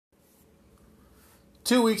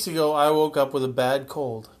2 weeks ago, I woke up with a bad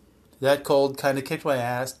cold. That cold kind of kicked my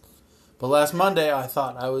ass, but last Monday I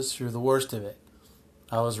thought I was through the worst of it.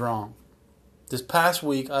 I was wrong. This past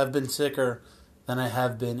week, I've been sicker than I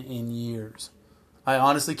have been in years. I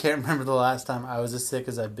honestly can't remember the last time I was as sick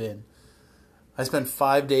as I've been. I spent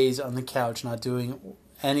 5 days on the couch not doing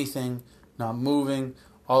anything, not moving.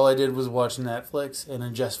 All I did was watch Netflix and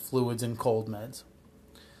ingest fluids and cold meds.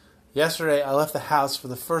 Yesterday, I left the house for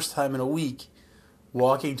the first time in a week,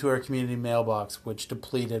 walking to our community mailbox, which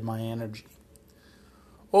depleted my energy.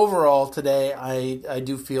 Overall, today, I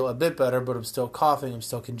do feel a bit better, but I'm still coughing, I'm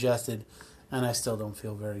still congested, and I still don't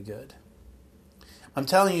feel very good. I'm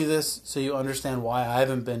telling you this so you understand why I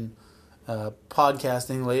haven't been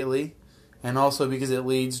podcasting lately, and also because it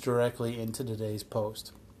leads directly into today's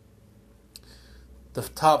post. The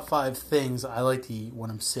top 5 things I like to eat when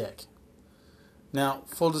I'm sick. Now,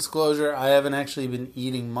 full disclosure, I haven't actually been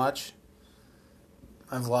eating much.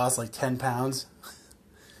 I've lost like 10 pounds.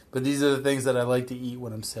 But these are the things that I like to eat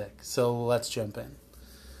when I'm sick. So let's jump in.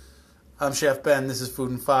 I'm Chef Ben. This is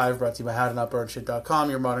Food in 5, brought to you by HowToNotBurnShit.com,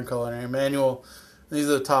 your modern culinary manual. And these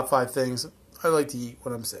are the top 5 things I like to eat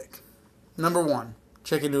when I'm sick. Number 1,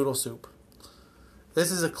 chicken noodle soup.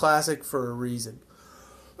 This is a classic for a reason.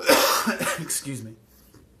 Excuse me.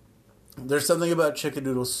 There's something about chicken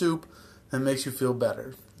noodle soup that makes you feel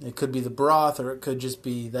better. It could be the broth, or it could just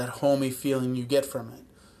be that homey feeling you get from it.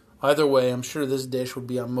 Either way, I'm sure this dish would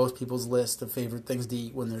be on most people's list of favorite things to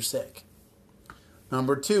eat when they're sick.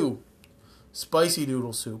 Number 2, spicy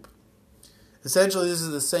noodle soup. Essentially, this is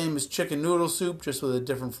the same as chicken noodle soup, just with a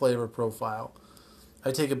different flavor profile.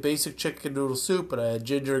 I take a basic chicken noodle soup, but I add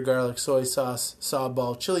ginger, garlic, soy sauce,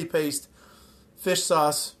 sawball, chili paste, fish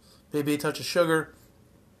sauce, maybe a touch of sugar,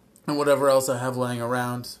 and whatever else I have laying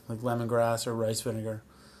around, like lemongrass or rice vinegar.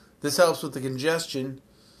 This helps with the congestion.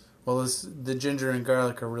 Well, the ginger and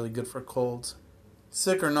garlic are really good for colds.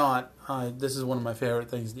 Sick or not, this is one of my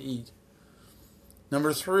favorite things to eat.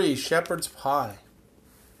 Number 3, shepherd's pie.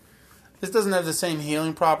 This doesn't have the same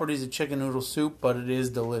healing properties of chicken noodle soup, but it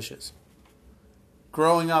is delicious.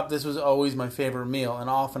 Growing up, this was always my favorite meal,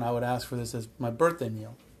 and often I would ask for this as my birthday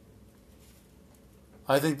meal.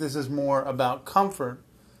 I think this is more about comfort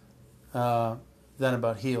than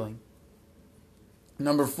about healing.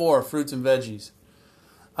 Number 4, fruits and veggies.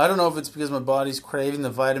 I don't know if it's because my body's craving the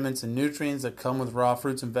vitamins and nutrients that come with raw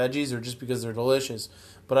fruits and veggies or just because they're delicious,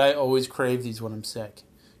 but I always crave these when I'm sick.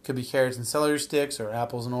 Could be carrots and celery sticks or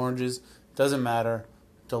apples and oranges. Doesn't matter.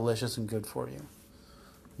 Delicious and good for you.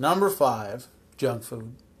 Number 5, junk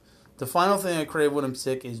food. The final thing I crave when I'm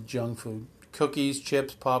sick is junk food. Cookies,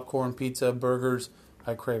 chips, popcorn, pizza, burgers.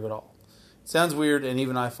 I crave it all. It sounds weird and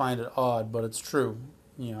even I find it odd, but it's true.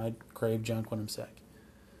 I crave junk when I'm sick.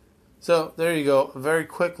 So, there you go. A very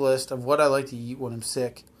quick list of what I like to eat when I'm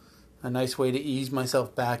sick. A nice way to ease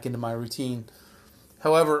myself back into my routine.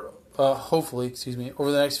 However, hopefully,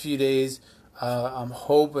 over the next few days, I'm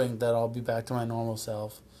hoping that I'll be back to my normal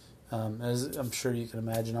self. As I'm sure you can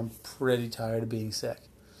imagine, I'm pretty tired of being sick.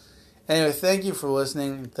 Anyway, thank you for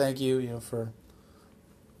listening. And thank you, for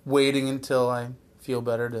waiting until I feel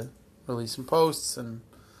better to release some posts and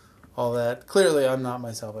all that. Clearly, I'm not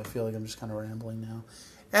myself. I feel like I'm just kind of rambling now.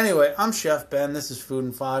 Anyway, I'm Chef Ben. This is Food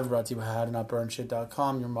in 5, brought to you by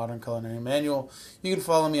HowToNotBurnShit.com, your modern culinary manual. You can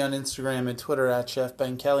follow me on Instagram and Twitter at Chef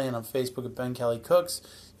Ben Kelly and on Facebook at Ben Kelly Cooks.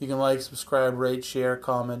 You can like, subscribe, rate, share,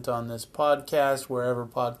 comment on this podcast, wherever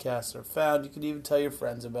podcasts are found. You can even tell your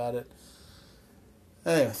friends about it.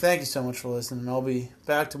 Anyway, thank you so much for listening. I'll be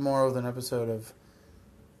back tomorrow with an episode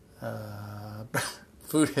of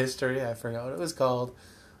Food History. I forgot what it was called.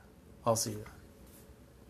 I'll see you then.